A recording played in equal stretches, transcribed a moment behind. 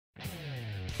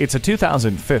It's a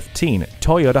 2015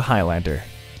 Toyota Highlander.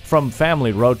 From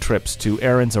family road trips to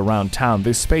errands around town,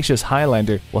 this spacious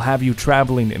Highlander will have you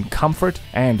traveling in comfort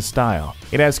and style.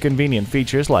 It has convenient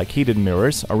features like heated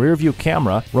mirrors, a rear-view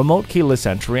camera, remote keyless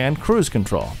entry, and cruise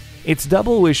control. Its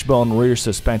double wishbone rear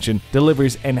suspension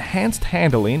delivers enhanced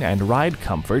handling and ride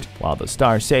comfort, while the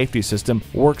Star safety system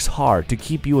works hard to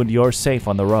keep you and yours safe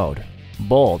on the road.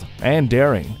 Bold and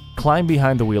daring, climb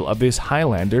behind the wheel of this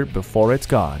Highlander before it's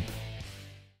gone.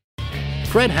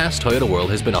 Fred Haas Toyota World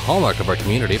has been a hallmark of our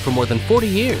community for more than 40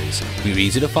 years. We're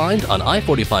easy to find on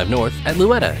I-45 North at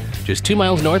Louetta, just 2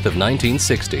 miles north of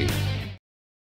 1960.